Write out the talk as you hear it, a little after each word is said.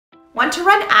Want to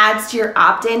run ads to your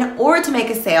opt-in or to make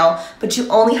a sale, but you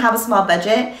only have a small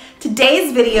budget?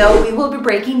 Today's video, we will be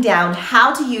breaking down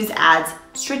how to use ads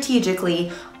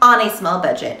strategically on a small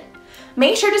budget.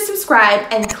 Make sure to subscribe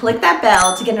and click that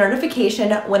bell to get a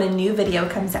notification when a new video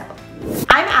comes out.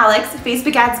 I'm Alex,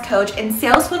 Facebook ads coach and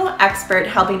sales funnel expert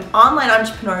helping online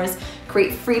entrepreneurs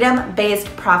create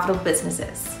freedom-based profitable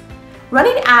businesses.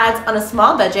 Running ads on a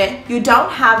small budget, you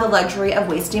don't have the luxury of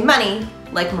wasting money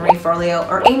like Marie Forleo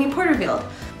or Amy Porterfield.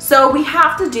 So we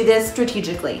have to do this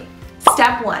strategically.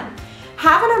 Step 1,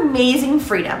 have an amazing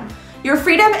freedom. Your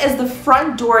freedom is the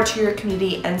front door to your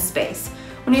community and space.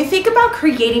 When you think about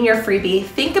creating your freebie,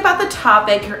 think about the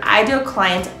topic your ideal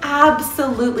client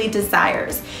absolutely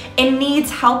desires and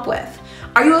needs help with.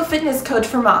 Are you a fitness coach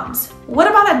for moms? What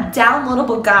about a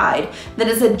downloadable guide that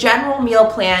is a general meal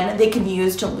plan they can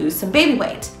use to lose some baby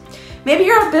weight? Maybe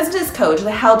you're a business coach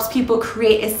that helps people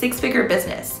create a six-figure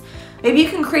business. Maybe you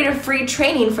can create a free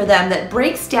training for them that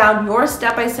breaks down your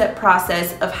step-by-step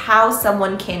process of how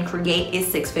someone can create a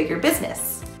six-figure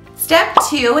business. Step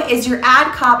 2 is your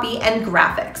ad copy and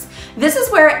graphics. This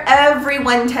is where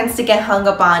everyone tends to get hung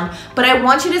up on, but I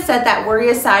want you to set that worry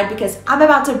aside because I'm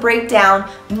about to break down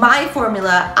my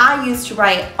formula I use to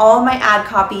write all my ad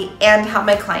copy and help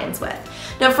my clients with.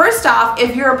 Now, first off,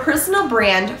 if you're a personal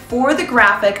brand, for the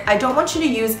graphic, I don't want you to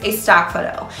use a stock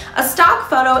photo. A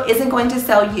stock photo isn't going to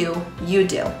sell you, you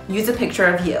do. Use a picture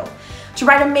of you. To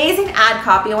write amazing ad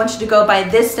copy, I want you to go by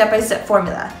this step-by-step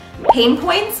formula. Pain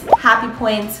points, happy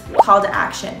points, call to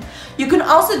action. You can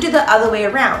also do the other way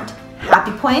around.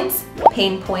 Happy points,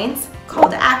 pain points, call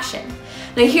to action.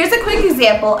 Now here's a quick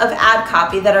example of ad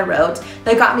copy that I wrote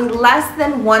that got me less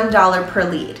than $1 per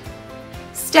lead.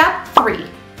 Step 3,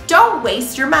 don't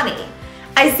waste your money.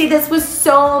 I see this with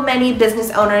so many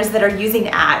business owners that are using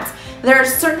ads. There are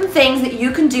certain things that you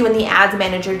can do in the ads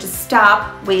manager to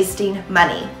stop wasting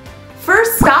money.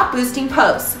 First, stop boosting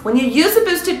posts. When you use a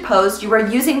boosted post, you are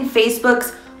using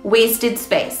Facebook's wasted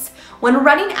space. When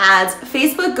running ads,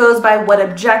 Facebook goes by what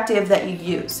objective that you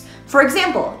use. For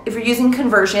example, if you're using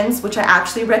conversions, which I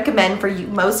actually recommend for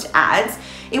most ads,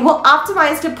 it will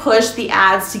optimize to push the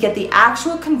ads to get the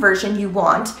actual conversion you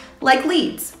want, like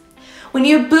leads. When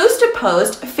you boost a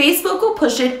post, Facebook will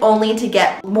push it only to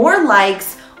get more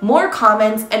likes, more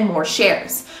comments, and more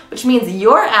shares, which means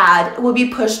your ad will be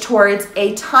pushed towards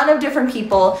a ton of different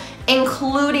people,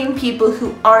 including people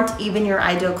who aren't even your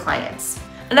ideal clients.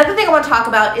 Another thing I want to talk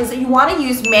about is that you want to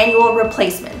use manual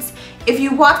replacements. If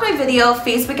you watch my video,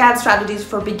 Facebook ad strategies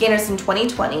for beginners in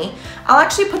 2020, I'll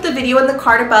actually put the video in the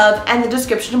card above and the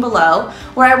description below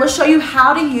where I will show you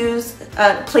how to use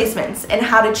placements and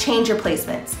how to change your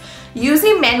placements.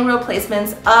 Using manual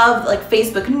replacements of like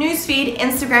Facebook newsfeed,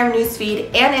 Instagram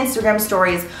newsfeed, and Instagram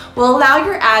stories will allow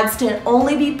your ads to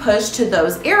only be pushed to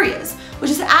those areas,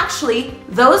 which is actually,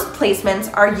 those placements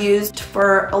are used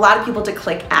for a lot of people to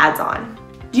click ads on.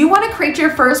 Do you want to create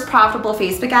your first profitable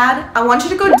Facebook ad? I want you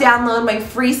to go download my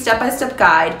free step-by-step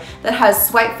guide that has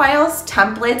swipe files,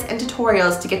 templates, and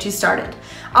tutorials to get you started.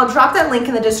 I'll drop that link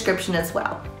in the description as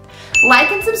well.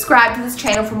 Like and subscribe to this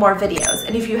channel for more videos,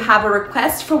 and if you have a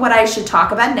request for what I should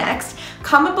talk about next,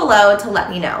 comment below to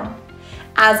let me know.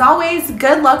 As always,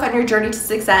 good luck on your journey to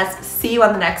success. See you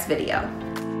on the next video.